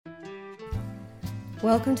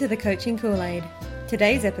Welcome to the Coaching Kool-Aid.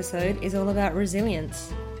 Today's episode is all about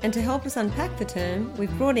resilience. And to help us unpack the term,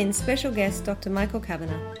 we've brought in special guest Dr. Michael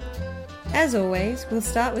Kavanagh. As always, we'll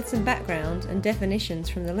start with some background and definitions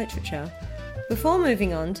from the literature, before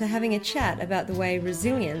moving on to having a chat about the way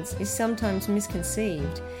resilience is sometimes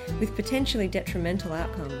misconceived, with potentially detrimental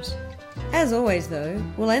outcomes. As always though,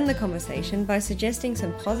 we'll end the conversation by suggesting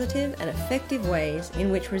some positive and effective ways in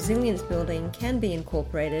which resilience building can be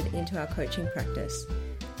incorporated into our coaching practice.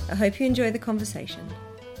 I hope you enjoy the conversation.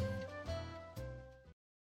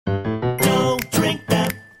 Don't drink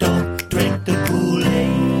that, don't drink the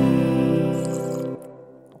Kool-Aid.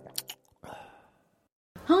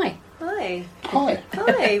 Hi.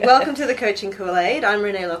 Hi, welcome to the Coaching Kool-Aid. I'm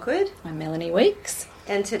Renee Lockwood. I'm Melanie Weeks.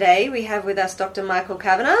 And today we have with us Dr. Michael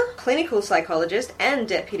Kavanagh, clinical psychologist and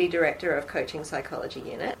Deputy Director of Coaching Psychology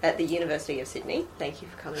Unit at the University of Sydney. Thank you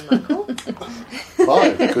for coming, Michael.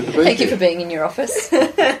 Hi, good to be here. Thank you for being in your office.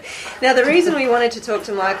 Now, the reason we wanted to talk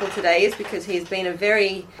to Michael today is because he's been a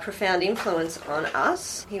very profound influence on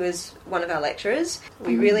us. He was one of our lecturers.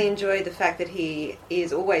 We really enjoy the fact that he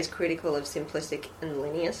is always critical of simplistic and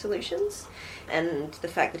linear solutions, and the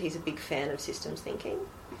fact that he's a big fan of systems thinking.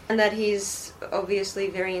 And that he's obviously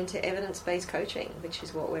very into evidence-based coaching, which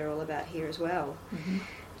is what we're all about here as well. Mm-hmm.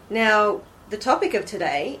 Now, the topic of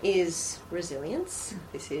today is resilience.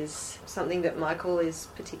 This is something that Michael is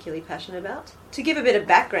particularly passionate about. To give a bit of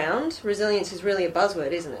background, resilience is really a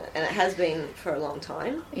buzzword, isn't it? And it has been for a long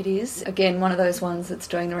time. It is. Again, one of those ones that's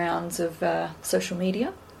doing the rounds of social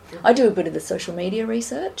media. I do a bit of the social media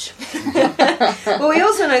research. Well, we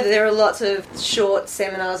also know that there are lots of short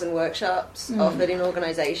seminars and workshops offered in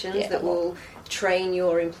organisations that will train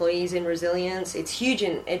your employees in resilience. It's huge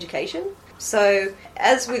in education. So,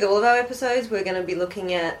 as with all of our episodes, we're going to be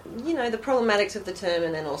looking at, the problematics of the term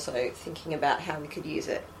and then also thinking about how we could use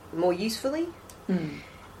it more usefully.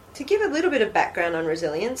 To give a little bit of background on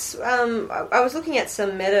resilience, I was looking at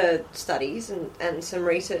some meta-studies and some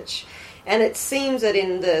research. And it seems that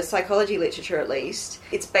in the psychology literature, at least,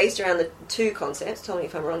 it's based around the two concepts, tell me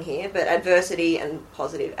if I'm wrong here, but adversity and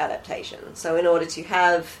positive adaptation. So in order to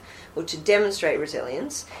have, or to demonstrate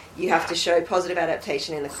resilience, you have to show positive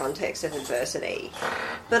adaptation in the context of adversity.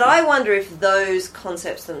 But I wonder if those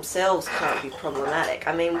concepts themselves can't be problematic.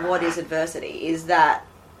 I mean, what is adversity? Is that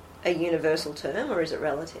a universal term or is it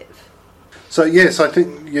relative? So yes, I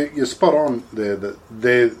think you're spot on there that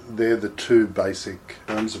they're the two basic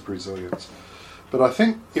terms of resilience. But I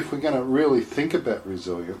think if we're going to really think about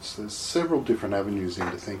resilience, there's several different avenues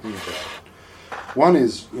into thinking about it. One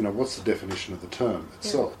is, what's the definition of the term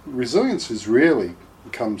itself? Yeah. Resilience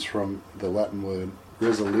comes from the Latin word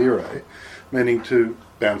resilire, meaning to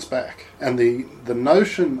bounce back. And the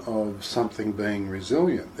notion of something being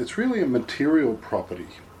resilient, it's really a material property,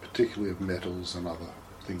 particularly of metals and other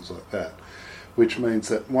things like that, which means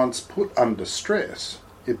that once put under stress,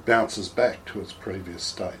 it bounces back to its previous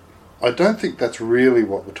state. I don't think that's really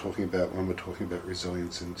what we're talking about when we're talking about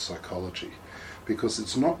resilience in psychology, because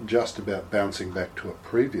it's not just about bouncing back to a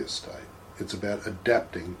previous state, it's about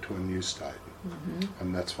adapting to a new state.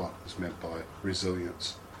 And that's what is meant by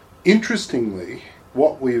resilience. Interestingly,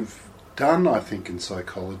 what we've done, I think, in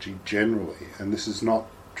psychology generally, and this is not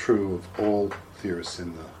true of all theorists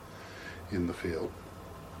in the field,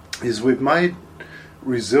 is we've made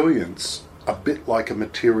resilience a bit like a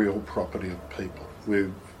material property of people.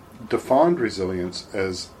 We've defined resilience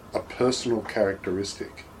as a personal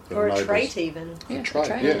characteristic. Or a trait even. A trait,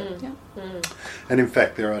 yeah. And in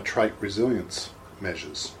fact, there are trait resilience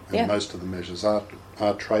measures, and most of the measures are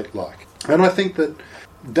trait-like. And I think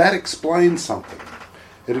that explains something.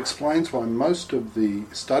 It explains why most of the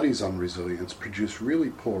studies on resilience produce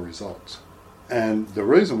really poor results. And the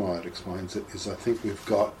reason why it explains it is I think we've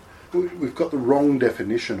got the wrong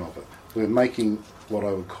definition of it. We're making what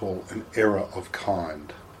I would call an error of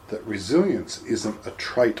kind. That resilience isn't a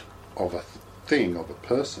trait of a thing, of a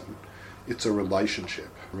person. It's a relationship.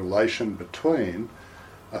 A relation between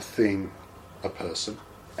a thing, a person,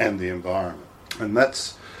 and the environment. And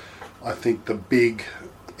that's, I think, the big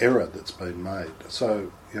error that's been made.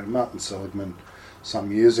 So, Martin Seligman,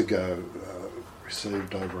 some years ago,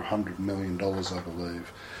 received over $100 million, I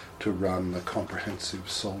believe, to run the comprehensive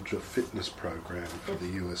soldier fitness program for the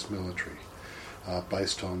US military,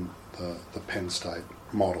 based on the Penn State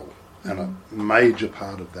model. And a major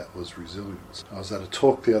part of that was resilience. I was at a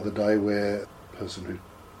talk the other day where the person who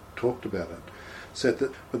talked about it said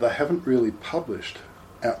that they haven't really published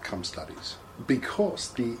outcome studies because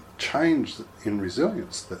the change in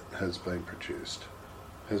resilience that has been produced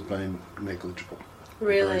has been negligible.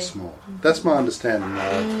 Really? Very small. That's my understanding.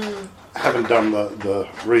 I haven't done the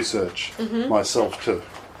research myself to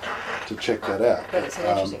check that out. But it's an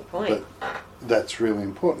interesting point. But that's really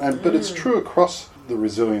important. But it's true across the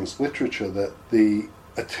resilience literature that the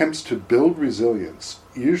attempts to build resilience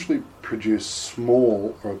usually produce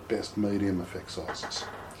small or at best medium effect sizes.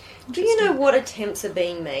 Do you know what attempts are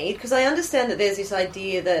being made? Because I understand that there's this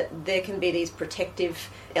idea that there can be these protective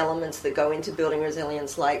elements that go into building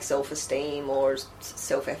resilience, like self-esteem or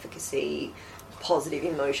self-efficacy, positive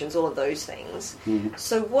emotions, all of those things.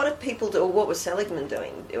 So what do people do, or what was Seligman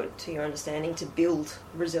doing, to your understanding, to build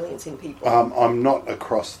resilience in people? I'm not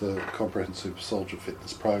across the Comprehensive Soldier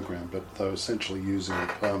Fitness Program, but they're essentially using a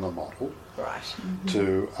PERMA model Right.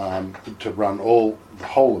 to run the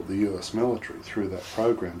whole of the US military through that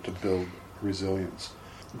program to build resilience.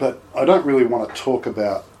 But I don't really want to talk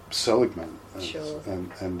about Seligman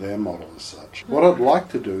and their model as such. What I'd like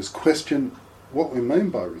to do is question what we mean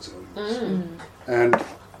by resilience. And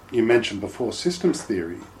you mentioned before systems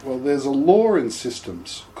theory. Well, there's a law in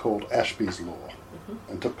systems called Ashby's law.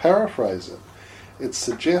 And to paraphrase it, it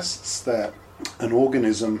suggests that an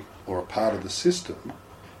organism or a part of the system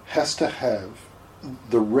has to have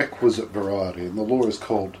the requisite variety, and the law is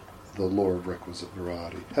called the law of requisite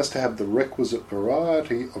variety, has to have the requisite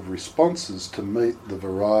variety of responses to meet the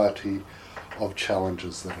variety of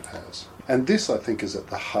challenges that it has. And this, I think, is at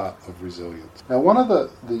the heart of resilience. Now, one of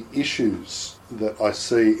the issues that I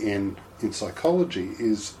see in psychology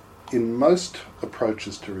is in most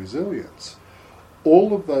approaches to resilience,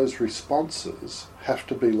 all of those responses have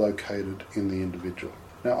to be located in the individual.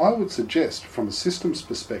 Now, I would suggest from a systems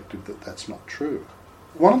perspective that that's not true.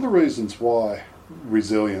 One of the reasons why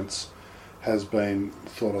resilience has been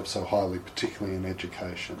thought of so highly, particularly in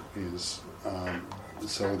education, is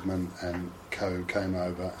Seligman and co came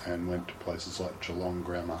over and went to places like Geelong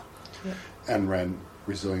Grammar and ran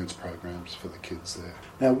resilience programs for the kids there.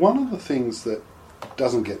 Now, one of the things that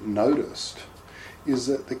doesn't get noticed is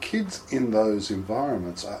that the kids in those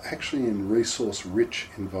environments are actually in resource-rich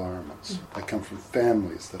environments. They come from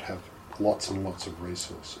families that have lots and lots of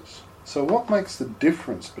resources. So what makes the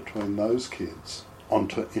difference between those kids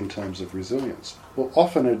in terms of resilience? Well,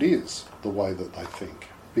 often it is the way that they think,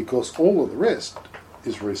 because all of the rest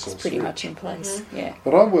is resource-rich. It's pretty much in place, yeah.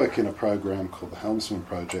 But I work in a program called the Helmsman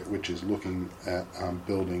Project, which is looking at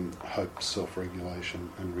building hope,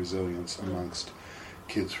 self-regulation and resilience amongst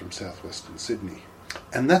kids from southwestern Sydney.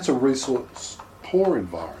 And that's a resource-poor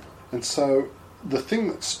environment. And so the thing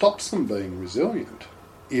that stops them being resilient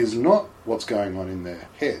is not what's going on in their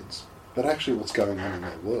heads, but actually what's going on in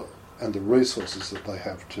their world and the resources that they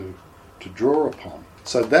have to draw upon.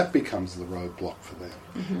 So that becomes the roadblock for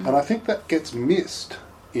them. And I think that gets missed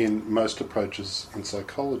in most approaches in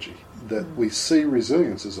psychology, that we see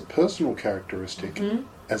resilience as a personal characteristic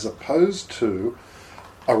as opposed to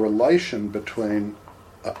a relation between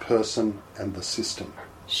a person and the system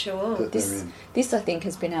Sure. that they're in. This, I think,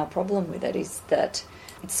 has been our problem with it, is that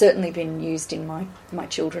it's certainly been used in my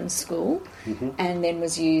children's school and then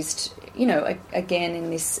was used, again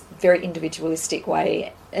in this very individualistic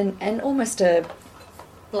way and almost a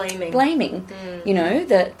blaming,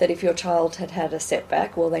 that if your child had a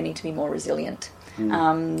setback, well, they need to be more resilient.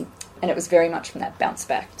 And it was very much from that bounce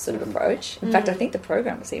back sort of approach. In fact, I think the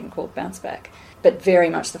program was even called Bounce Back, but very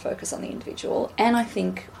much the focus on the individual. And I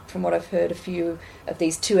think, from what I've heard, a few of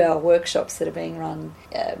these 2-hour workshops that are being run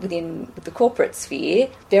within the corporate sphere,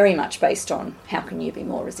 very much based on how can you be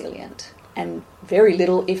more resilient, and very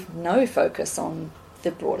little, if no, focus on the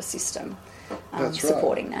broader system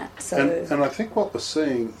supporting that. So, and I think what we're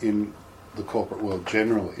seeing in the corporate world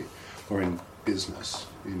generally, or in business,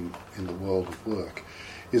 in the world of work,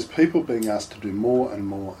 is people being asked to do more and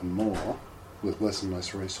more and more with less and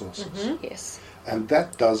less resources. yes. And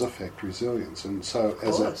that does affect resilience. And so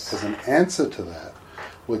as an answer to that,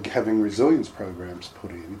 we're having resilience programs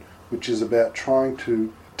put in, which is about trying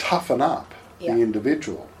to toughen up the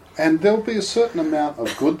individual. And there'll be a certain amount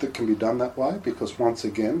of good that can be done that way, because once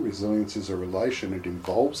again, resilience is a relation, it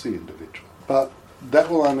involves the individual. But that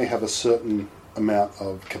will only have a certain amount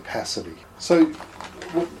of capacity. So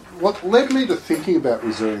what led me to thinking about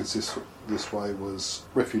resilience this way was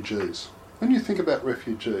refugees. When you think about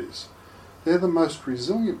refugees, they're the most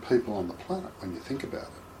resilient people on the planet when you think about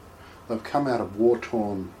it. They've come out of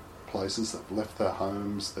war-torn places, they've left their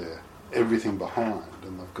homes, their everything behind,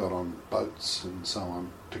 and they've got on boats and so on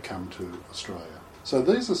to come to Australia. So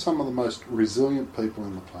these are some of the most resilient people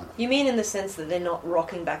in the planet. You mean in the sense that they're not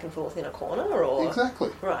rocking back and forth in a corner, or...? Exactly.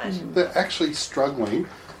 Right. They're actually struggling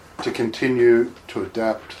to continue to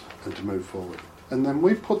adapt and to move forward. And then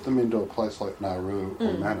we put them into a place like Nauru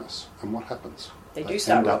or Manus, and what happens? They do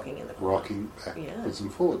start end up rocking in the corner. rocking backwards Yeah.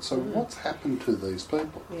 and forwards. So what's happened to these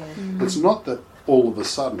people? Yeah. It's not that all of a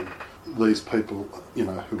sudden these people, you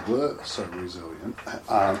know, who were so resilient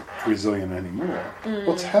aren't resilient anymore.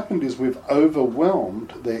 What's happened is we've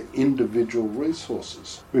overwhelmed their individual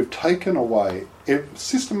resources. We've taken away,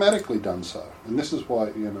 systematically done so, and this is why,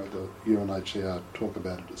 you know, the UNHCR talk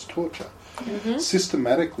about it as torture,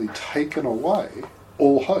 systematically taken away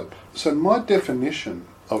all hope. So my definition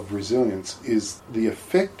of resilience is the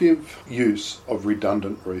effective use of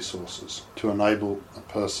redundant resources to enable a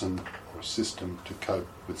person or a system to cope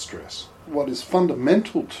with stress. What is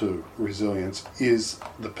fundamental to resilience is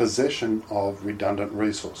the possession of redundant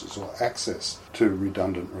resources or access to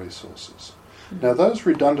redundant resources. Now, those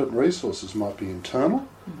redundant resources might be internal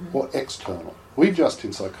or external. We just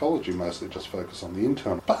in psychology mostly just focus on the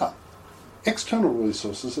internal, but external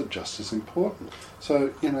resources are just as important.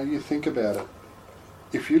 So, you know, you think about it.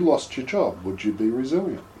 If you lost your job, would you be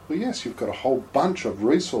resilient? Well, yes, you've got a whole bunch of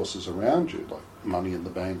resources around you, like money in the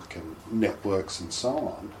bank and networks and so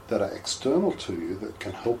on, that are external to you that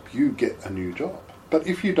can help you get a new job. But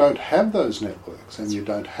if you don't have those networks and you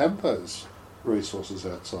don't have those resources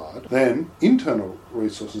outside, then internal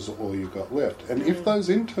resources are all you've got left. And if those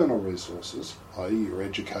internal resources, i.e. your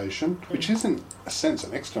education, which is in a sense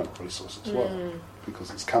an external resource as well,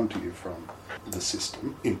 because it's come to you from the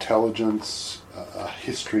system, intelligence, a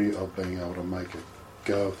history of being able to make a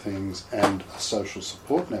go of things, and a social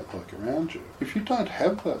support network around you. If you don't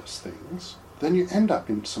have those things, then you end up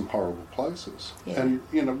in some horrible places. Yeah. And,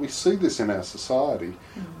 you know, we see this in our society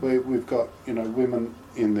where we've got, you know, women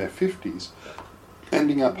in their 50s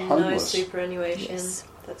ending up No homeless. superannuation. Yes.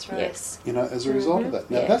 That's right. Yes. You know, as a result of that.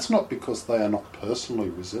 Now, Yeah. that's not because they are not personally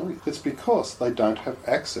resilient. It's because they don't have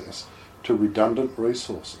access to redundant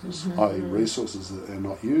resources, i.e. resources that they're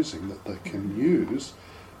not using that they can use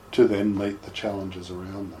to then meet the challenges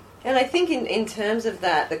around them. And I think in terms of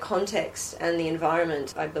that, the context and the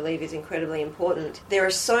environment, I believe, is incredibly important. There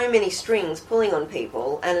are so many strings pulling on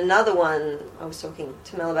people, and another one I was talking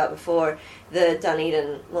to Mel about before, the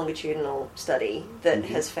Dunedin longitudinal study that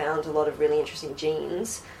has found a lot of really interesting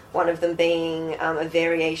genes, one of them being a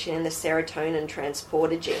variation in the serotonin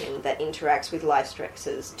transporter gene that interacts with life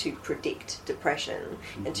stresses to predict depression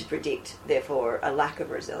and to predict, therefore, a lack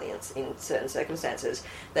of resilience in certain circumstances.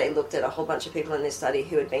 They looked at a whole bunch of people in this study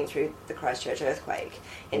who had been through the Christchurch earthquake,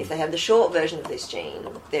 and if they have the short version of this gene,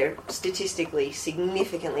 they're statistically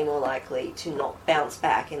significantly more likely to not bounce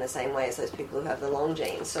back in the same way as those people who have the long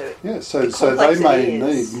gene. So Yeah, so the they may complexity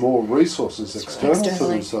is- need more resources That's right. external to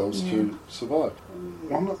Externally. themselves to survive.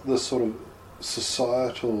 One of the sort of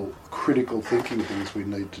societal critical thinking things we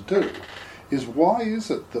need to do is, why is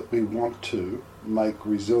it that we want to make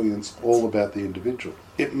resilience all about the individual?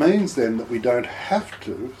 It means then that we don't have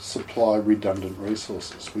to supply redundant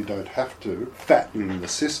resources. We don't have to fatten the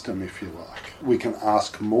system, if you like. We can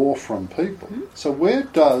ask more from people. So where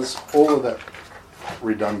does all of that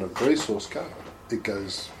redundant resource go? It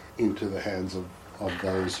goes into the hands of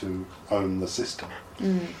those who own the system.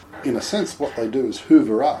 In a sense, what they do is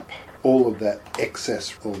hoover up all of that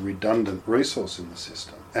excess or redundant resource in the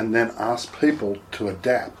system and then ask people to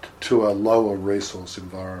adapt to a lower resource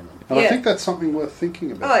environment. And I Yeah. think that's something worth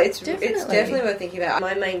thinking about. Oh, it's Definitely. definitely worth thinking about.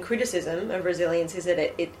 My main criticism of resilience is that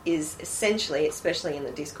it is essentially, especially in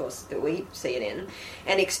the discourse that we see it in,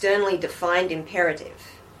 an externally defined imperative.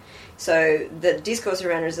 So the discourse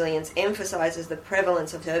around resilience emphasises the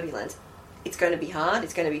prevalence of turbulence. It's going to be hard,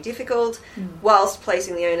 it's going to be difficult, whilst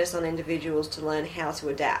placing the onus on individuals to learn how to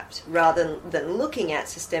adapt, rather than looking at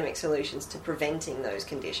systemic solutions to preventing those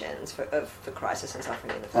conditions for crisis and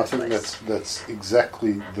suffering in the I first think place. that's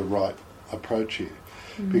exactly the right approach here.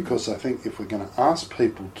 Because I think if we're going to ask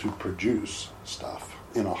people to produce stuff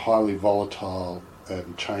in a highly volatile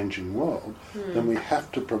and changing world, then we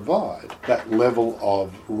have to provide that level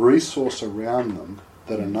of resource around them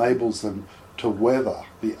that enables them to weather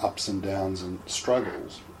the ups and downs and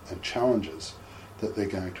struggles and challenges that they're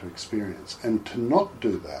going to experience. And to not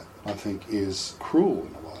do that, I think, is cruel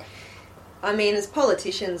in a way. I mean, as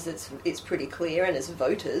politicians, it's pretty clear, and as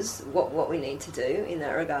voters, what we need to do in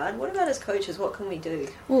that regard. What about as coaches? What can we do?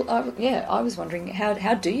 Well, I was wondering,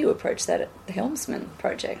 how do you approach that at the Helmsman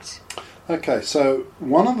Project? Okay, so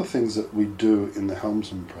one of the things that we do in the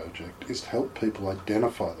Helmsman Project is to help people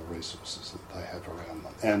identify the resources that they have around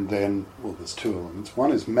them. And then, well, there's two elements.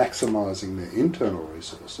 One is maximising their internal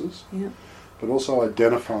resources, Yeah. but also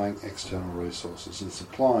identifying external resources and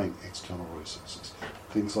supplying external resources.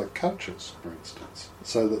 Things like coaches, for instance,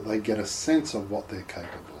 so that they get a sense of what they're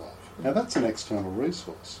capable of. Now, that's an external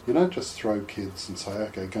resource. You don't just throw kids and say,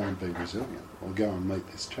 okay, go and be resilient. or go and meet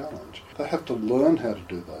this challenge. They have to learn how to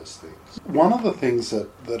do those things. One of the things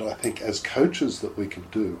that I think as coaches that we can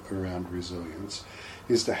do around resilience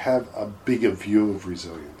is to have a bigger view of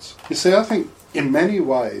resilience. You see, I think in many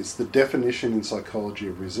ways the definition in psychology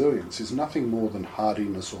of resilience is nothing more than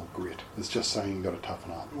hardiness or grit. It's just saying you've got to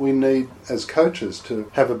toughen up. We need, as coaches,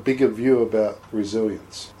 to have a bigger view about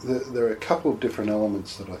resilience. There are a couple of different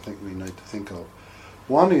elements that I think we need to think of.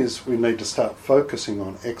 One is we need to start focusing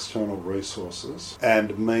on external resources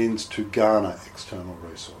and means to garner external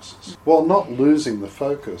resources, while not losing the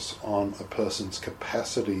focus on a person's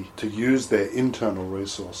capacity to use their internal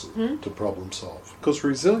resources to problem solve. Because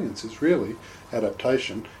resilience is really,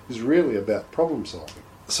 adaptation is really about problem solving.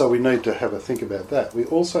 So we need to have a think about that. We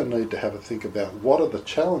also need to have a think about what are the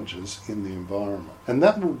challenges in the environment. And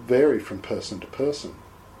that will vary from person to person.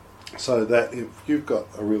 So that if you've got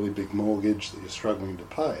a really big mortgage that you're struggling to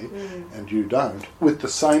pay and you don't, with the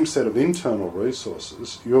same set of internal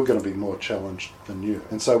resources, you're going to be more challenged than you.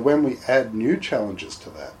 And so when we add new challenges to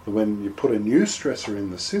that, when you put a new stressor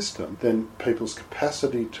in the system, then people's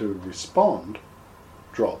capacity to respond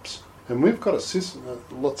drops. And we've got a system,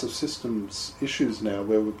 lots of systems issues now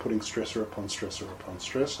where we're putting stressor upon stressor upon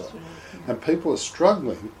stressor. And people are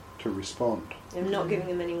struggling to respond. And not giving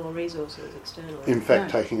them any more resources externally. In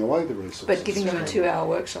fact, taking away the resources. But giving them a 2-hour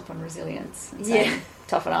workshop on resilience and saying,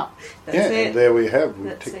 toughen up. That's it. And there we have, we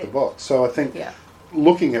That's tick it. the box. So I think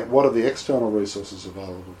looking at what are the external resources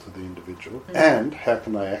available to the individual and how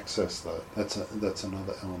can they access those, that's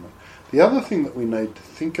another element. The other thing that we need to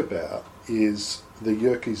think about is the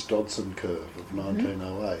Yerkes-Dodson curve of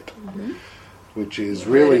 1908. Which is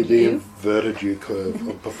really the inverted U curve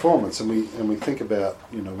of performance, and we think about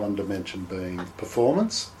one dimension being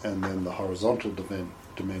performance, and then the horizontal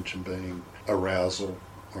dimension being arousal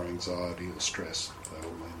or anxiety or stress. They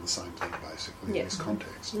all mean the same thing basically in this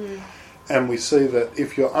context. And we see that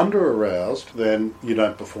if you're under aroused, then you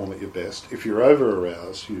don't perform at your best. If you're over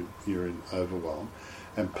aroused, you're in overwhelm,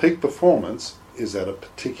 and peak performance is at a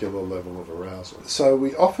particular level of arousal. So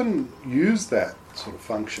we often use that sort of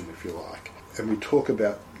function, if you like. And we talk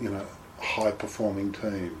about, high-performing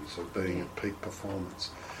teams or being at peak performance.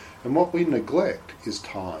 And what we neglect is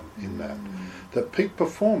time in that. That peak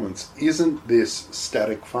performance isn't this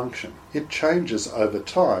static function. It changes over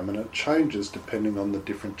time, and it changes depending on the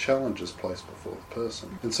different challenges placed before the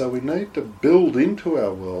person. And so we need to build into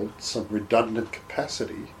our world some redundant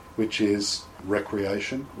capacity, which is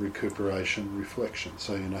recreation, recuperation, reflection.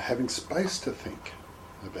 So, having space to think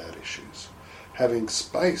about issues. Having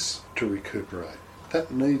space to recuperate. That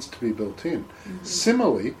needs to be built in.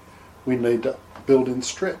 Similarly, we need to build in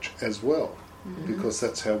stretch as well, because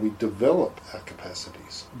that's how we develop our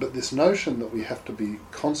capacities. But this notion that we have to be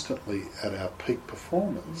constantly at our peak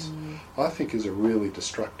performance, I think is a really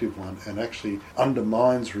destructive one and actually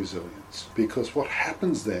undermines resilience. Because what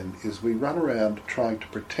happens then is we run around trying to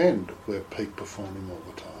pretend we're peak performing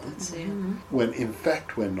all the time, That's it. when in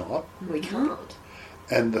fact we're not. We can't.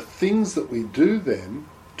 And the things that we do then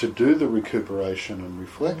to do the recuperation and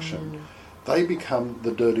reflection, they become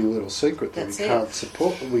the dirty little secret that That's we it. can't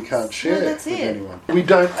support, that we can't share that's with it. anyone. We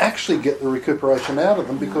don't actually get the recuperation out of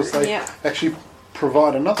them because they actually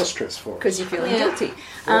provide another stress for us. Because you're feeling guilty.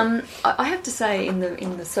 I have to say, in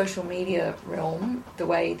the social media realm, the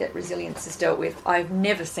way that resilience is dealt with, I've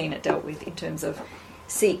never seen it dealt with in terms of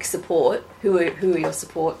seek support. Who are your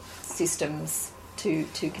support systems to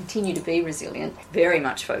continue to be resilient? Very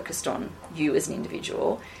much focused on you as an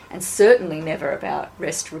individual, and certainly never about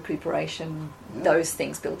rest, recuperation, those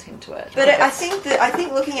things built into it. But I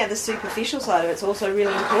think looking at the superficial side of it's also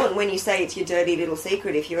really important when you say it's your dirty little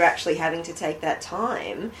secret, if you're actually having to take that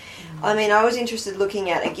time. I mean, I was interested looking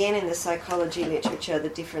at, again, in the psychology literature, the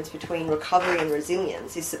difference between recovery and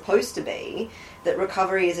resilience is supposed to be that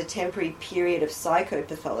recovery is a temporary period of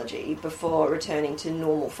psychopathology before returning to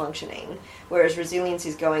normal functioning, whereas resilience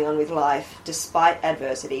is going on with life despite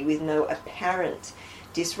adversity with no apparent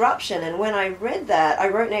disruption. And when I read that, I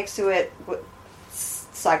wrote next to it,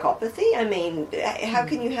 psychopathy? I mean, how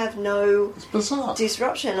can you have no It's bizarre.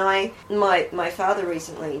 disruption? My father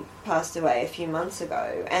recently passed away a few months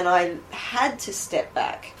ago, and I had to step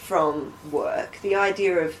back from work. The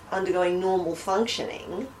idea of undergoing normal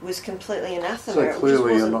functioning was completely anathema. So It just clearly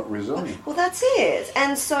you're wasn't- not resilient. Well, that's it.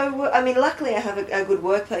 And so, I mean, luckily I have a good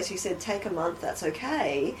workplace who said, take a month, that's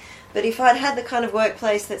okay. But if I'd had the kind of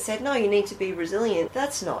workplace that said, no, you need to be resilient,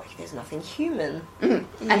 there's nothing human. And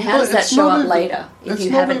how does But that it's show not up even- later if it's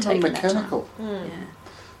you not haven't even taken mechanical. that time? Yeah.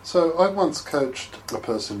 So I once coached a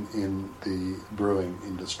person in the brewing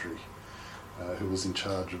industry who was in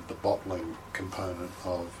charge of the bottling component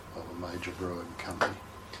of a major brewing company.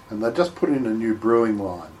 And they just put in a new brewing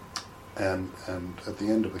line. And at the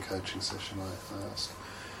end of the coaching session, I asked,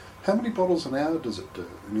 how many bottles an hour does it do?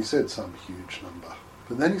 And he said some huge number.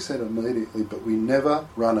 But then he said immediately, but we never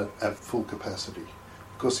run it at full capacity.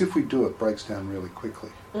 Because if we do, it breaks down really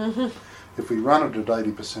quickly. Mm-hmm. If we run it at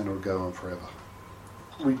 80%, it'll go on forever.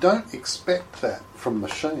 We don't expect that from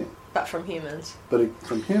machine. But from humans. But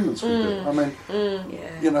from humans we do. I mean,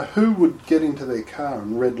 Yeah. you know, who would get into their car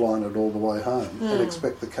and redline it all the way home and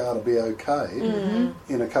expect the car to be okay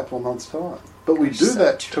in a couple of months' time? But we do So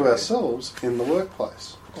that true. to ourselves in the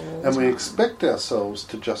workplace. All And the we time. expect ourselves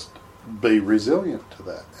to just be resilient to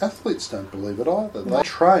that. Athletes don't believe it either. They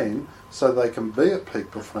train so they can be at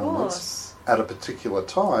peak performance course. at a particular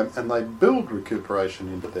time, and they build recuperation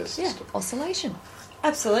into their Yeah, system. oscillation.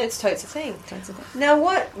 Absolutely, it's totes a thing. That's a thing. Now,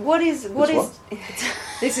 what is It's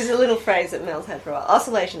this is a little phrase that Mel's had for a while.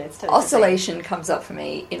 Oscillation. It's totes Oscillation comes up for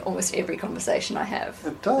me in almost every conversation I have.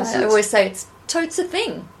 It does. I always say it's totes a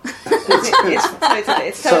thing. a thing.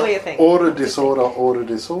 It's totally a thing. Order,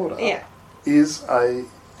 disorder Yeah. is a,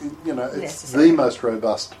 you know, it's Necessary. the most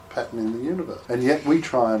robust pattern in the universe. And yet we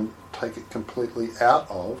try and take it completely out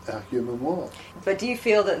of our human world. But do you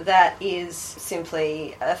feel that that is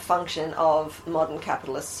simply a function of modern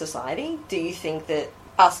capitalist society? Do you think that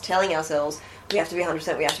us telling ourselves we have to be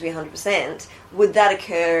 100%, we have to be 100%, would that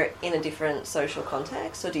occur in a different social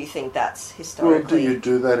context? Or do you think that's Well, historically... do you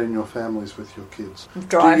do that in your families with your kids?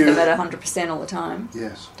 Drive Do you- them at 100% all the time.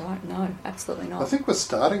 Yes. Don't know, absolutely not. I think we're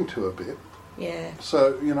starting to a bit. Yeah.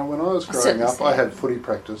 So, you know, when I was I growing certainly up, see I it. had footy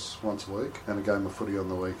practice once a week and a game of footy on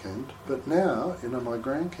the weekend. But now, you know, my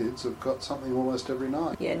grandkids have got something almost every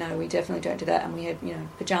night. Yeah, no, we definitely don't do that. And we have, you know,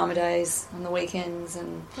 pyjama days on the weekends,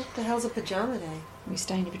 and What the hell's a pyjama day? we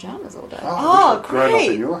stay in your pyjamas all day. I wish I'd grown up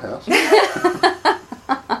great. in your house.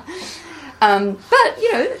 But,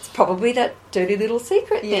 you know, it's probably that dirty little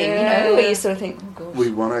secret thing, you know, where you sort of think, oh, gosh.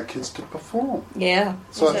 We want our kids to perform. Yeah.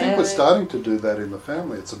 So I think we're Yeah. starting to do that in the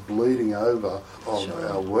family. It's a bleeding over of Sure.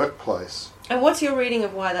 our workplace. And what's your reading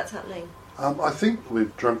of why that's happening? I think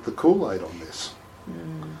we've drunk the Kool-Aid on this.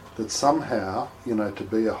 That somehow, you know, to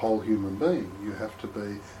be a whole human being, you have to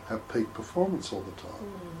have peak performance all the time.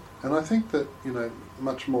 And I think that, you know,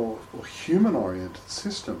 much more human-oriented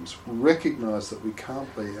systems recognise that we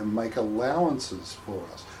can't be and make allowances for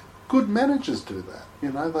us. Good managers do that.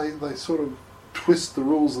 You know, they sort of twist the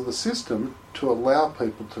rules of the system to allow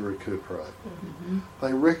people to recuperate.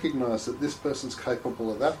 They recognise that this person's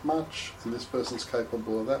capable of that much and this person's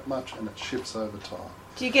capable of that much, and it shifts over time.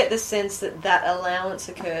 Do you get the sense that that allowance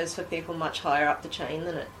occurs for people much higher up the chain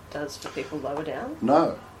than it does for people lower down?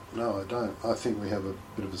 No, I don't. I think we have a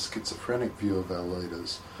bit of a schizophrenic view of our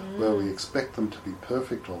leaders where we expect them to be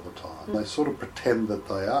perfect all the time. They sort of pretend that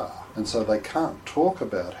they are, and so they can't talk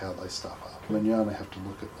about how they stuff up. I mean, you only have to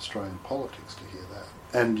look at Australian politics to hear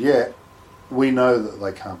that. And yet, we know that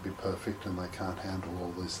they can't be perfect and they can't handle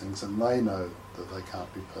all these things, and they know that they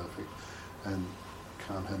can't be perfect and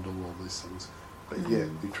can't handle all these things, but yet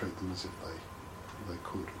we treat them as if they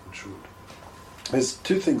could and should. There's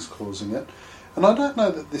two things causing it. And I don't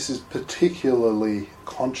know that this is particularly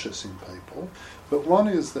conscious in people, but one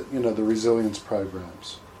is that, you know, the resilience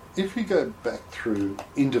programs. If you go back through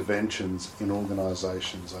interventions in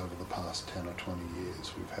organisations over the past 10 or 20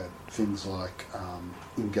 years, we've had things like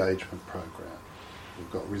engagement program,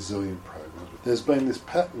 we've got resilient programs. There's been this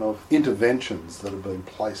pattern of interventions that have been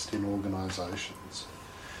placed in organisations,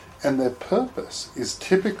 and their purpose is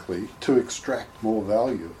typically to extract more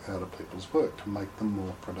value out of people's work, to make them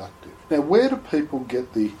more productive. Now, where do people get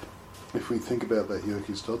if we think about that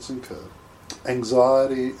Yerkes-Dodson curve,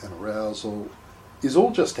 anxiety and arousal is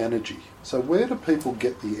all just energy. So where do people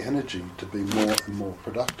get the energy to be more and more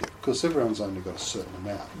productive? Because everyone's only got a certain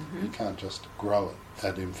amount. You can't just grow it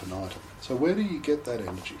ad infinitum. So where do you get that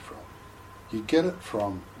energy from? You get it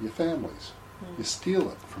from your families. You steal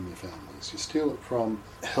it from your families. You steal it from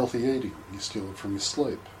healthy eating. You steal it from your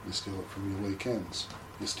sleep. You steal it from your weekends.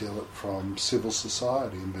 You steal it from civil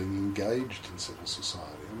society and being engaged in civil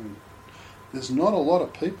society. I mean, there's not a lot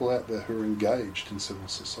of people out there who are engaged in civil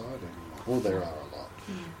society anymore. Well, there are a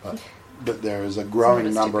lot. But there is a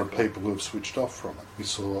growing number of people who have switched off from it. We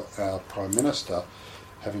saw our Prime Minister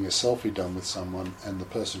having a selfie done with someone, and the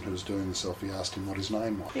person who was doing the selfie asked him what his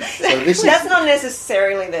name was. So this That's not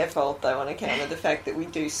necessarily their fault, though, on account of the fact that we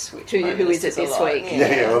do switch. Who is it ministers a this lot. week?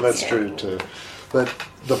 Yeah, well, that's true too. But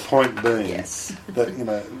The point being Yes. that,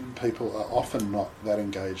 people are often not that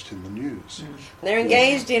engaged in the news. They're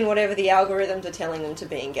engaged in whatever the algorithms are telling them to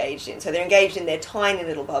be engaged in. So they're engaged in their tiny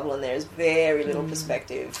little bubble, and there's very little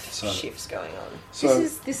perspective shifts going on. So,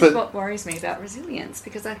 This is what worries me about resilience,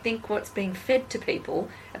 because I think what's being fed to people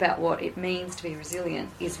about what it means to be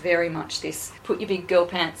resilient is very much this: put your big girl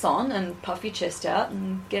pants on and puff your chest out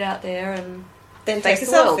and get out there and Then face take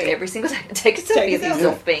a the world selfie. every single day. Take a selfie of a selfie.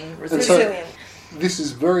 yourself being And resilient. so- Resilient. This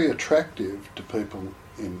is very attractive to people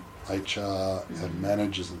in HR and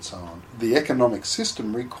managers and so on. The economic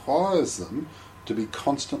system requires them to be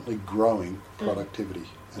constantly growing productivity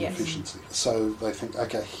and Yes. efficiency. So they think,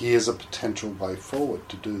 okay, here's a potential way forward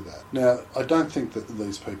to do that. Now, I don't think that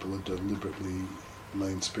these people are deliberately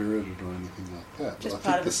mean-spirited or anything like that. Just but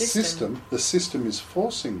I part think of the system. the system is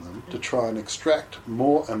forcing them to try and extract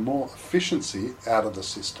more and more efficiency out of the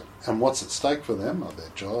system. And what's at stake for them are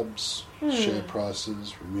their jobs, share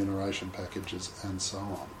prices, remuneration packages, and so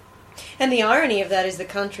on. And the irony of that is the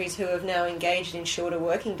countries who have now engaged in shorter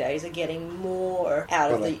working days are getting more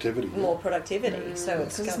out Productivity, of the yeah. more productivity. So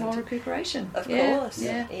it's Because there's going more to, recuperation. Of Yeah, course.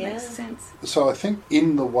 Yeah, Yeah. makes sense. So I think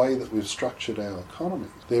in the way that we've structured our economy,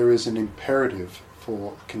 there is an imperative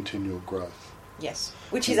for continual growth. yes,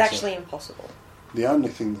 which is And so- actually impossible. The only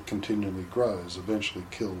thing that continually grows eventually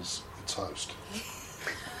kills its host.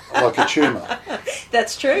 Like a tumour.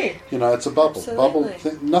 That's true. It's a bubble.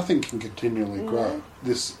 Absolutely. Nothing can continually grow.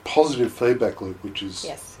 This positive feedback loop, which is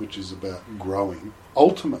Yes. about growing,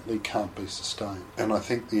 ultimately can't be sustained. And I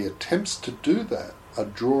think the attempts to do that are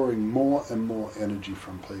drawing more and more energy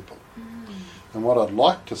from people. And what I'd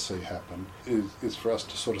like to see happen is for us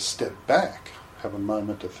to sort of step back, have a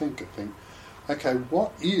moment to think, okay,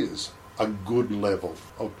 what is a good level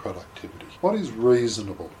of productivity? What is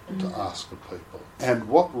reasonable to ask of people? And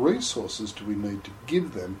what resources do we need to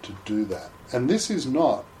give them to do that? And this is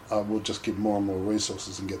not, we'll just give more and more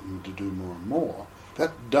resources and get them to do more and more.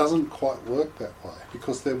 That doesn't quite work that way,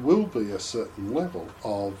 because there will be a certain level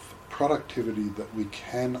of productivity that we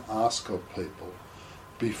can ask of people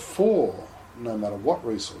before, no matter what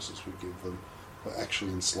resources we give them, we're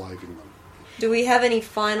actually enslaving them. Do we have any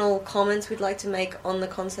final comments we'd like to make on the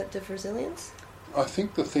concept of resilience? I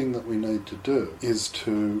think the thing that we need to do is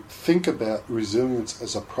to think about resilience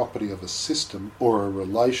as a property of a system or a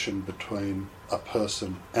relation between a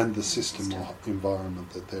person and the system or environment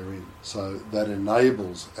that they're in. So that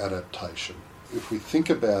enables adaptation. If we think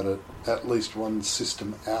about it, at least one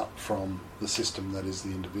system out from the system that is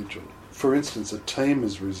the individual. For instance, a team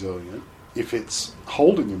is resilient if its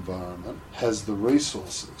holding environment has the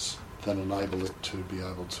resources that enable it to be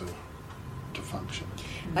able to function.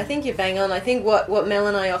 I think you're bang on. I think what Mel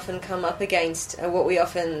and I often come up against, what we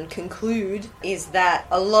often conclude, is that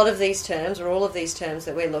a lot of these terms, or all of these terms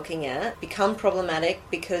that we're looking at, become problematic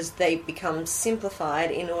because they become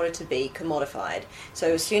simplified in order to be commodified.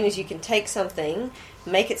 So as soon as you can take something,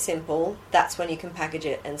 make it simple, that's when you can package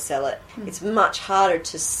it and sell it. It's much harder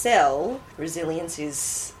to sell. Resilience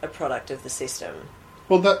is a product of the system.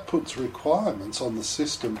 Well, that puts requirements on the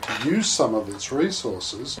system to use some of its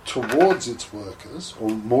resources towards its workers, or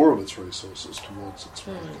more of its resources towards its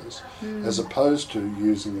workers, as opposed to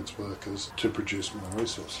using its workers to produce more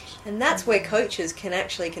resources. And that's where coaches can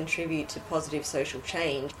actually contribute to positive social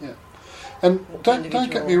change. Yeah. And don't get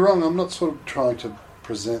Individual. me wrong, I'm not sort of trying to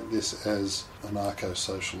present this as an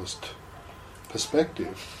anarcho-socialist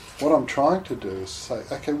perspective. What I'm trying to do is say,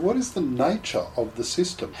 okay, what is the nature of the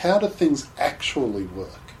system? How do things actually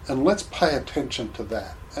work? And let's pay attention to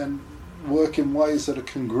that and work in ways that are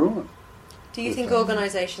congruent. Do you with think that.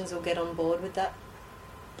 organisations will get on board with that?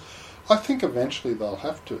 I think eventually they'll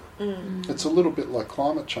have to. It's a little bit like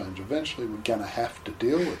climate change. Eventually we're going to have to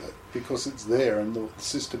deal with it because it's there and the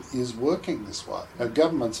system is working this way. Now,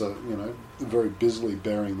 governments are, very busily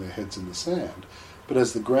burying their heads in the sand. But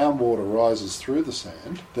as the groundwater rises through the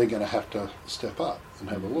sand, they're going to have to step up and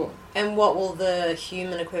have a look. And what will the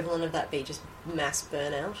human equivalent of that be? Just mass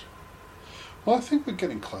burnout? Well, I think we're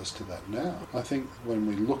getting close to that now. I think when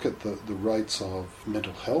we look at the rates of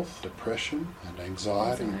mental health, depression and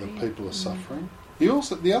anxiety that people are suffering,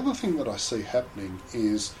 the other thing that I see happening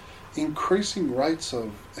is increasing rates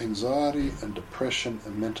of anxiety and depression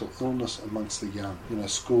and mental illness amongst the young,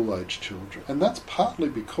 school-age children. And that's partly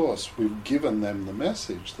because we've given them the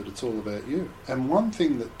message that it's all about you. And one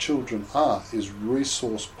thing that children are is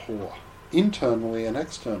resource poor, internally and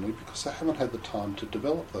externally, because they haven't had the time to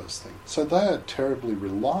develop those things. So they are terribly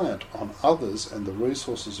reliant on others and the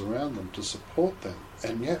resources around them to support them.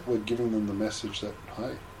 And yet we're giving them the message that,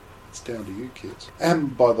 hey, it's down to you, kids.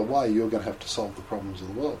 And by the way, you're going to have to solve the problems of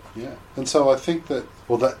the world. Yeah. And so I think that,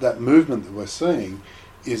 that movement that we're seeing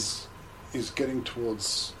is getting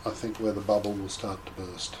towards, I think, where the bubble will start to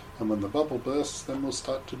burst. And when the bubble bursts, then we'll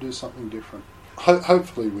start to do something different.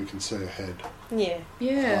 Hopefully we can see ahead. Yeah.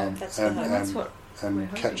 Yeah. That's the hope. That's what and we're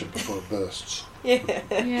catch hoping. it before it bursts. Yeah.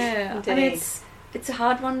 Yeah, Indeed. and it's a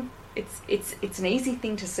hard one. It's an easy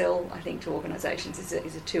thing to sell, I think, to organisations. Is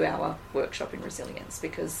a 2-hour workshop in resilience,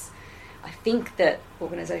 because I think that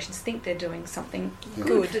organisations think they're doing something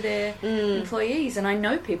good for their employees, and I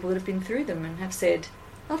know people that have been through them and have said,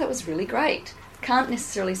 "Oh, that was really great." Can't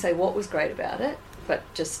necessarily say what was great about it, but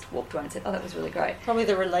just walked away and said, "Oh, that was really great." Probably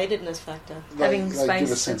the relatedness factor. They Having give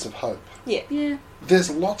space a sense of hope. Yeah. Yeah.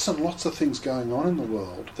 There's lots and lots of things going on in the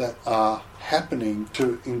world that are happening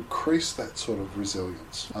to increase that sort of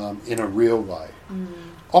resilience in a real way.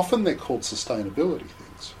 Often they're called sustainability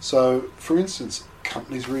things. So, for instance,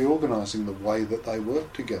 companies reorganising the way that they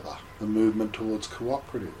work together, the movement towards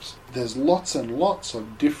cooperatives. There's lots and lots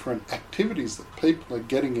of different activities that people are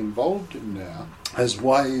getting involved in now as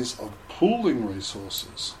ways of pooling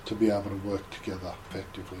resources to be able to work together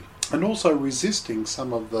effectively. And also resisting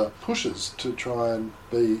some of the pushes to try and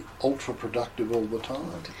be ultra productive all the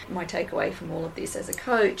time. My takeaway from all of this as a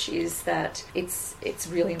coach is that it's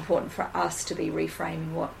really important for us to be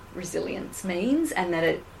reframing what resilience means, and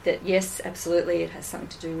that yes, absolutely, it has something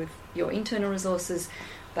to do with your internal resources,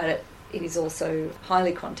 but it is also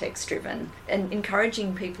highly context driven, and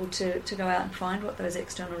encouraging people to go out and find what those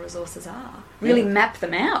external resources are. Really map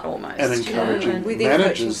them out almost. And encouraging and within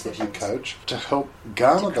managers coaching that you sessions. coach to help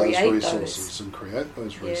garner To those create resources those. and create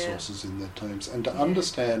those Yeah. resources in their teams, and to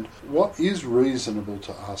understand what is reasonable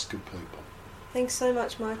to ask of people. Thanks so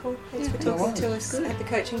much, Michael. Thanks for No talking to worries. us at the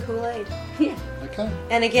Coaching Kool-Aid. Yeah. Okay.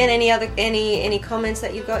 And again, any comments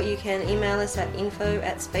that you've got, you can email us at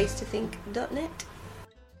info@spacetothink.net.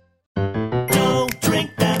 Don't drink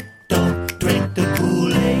that.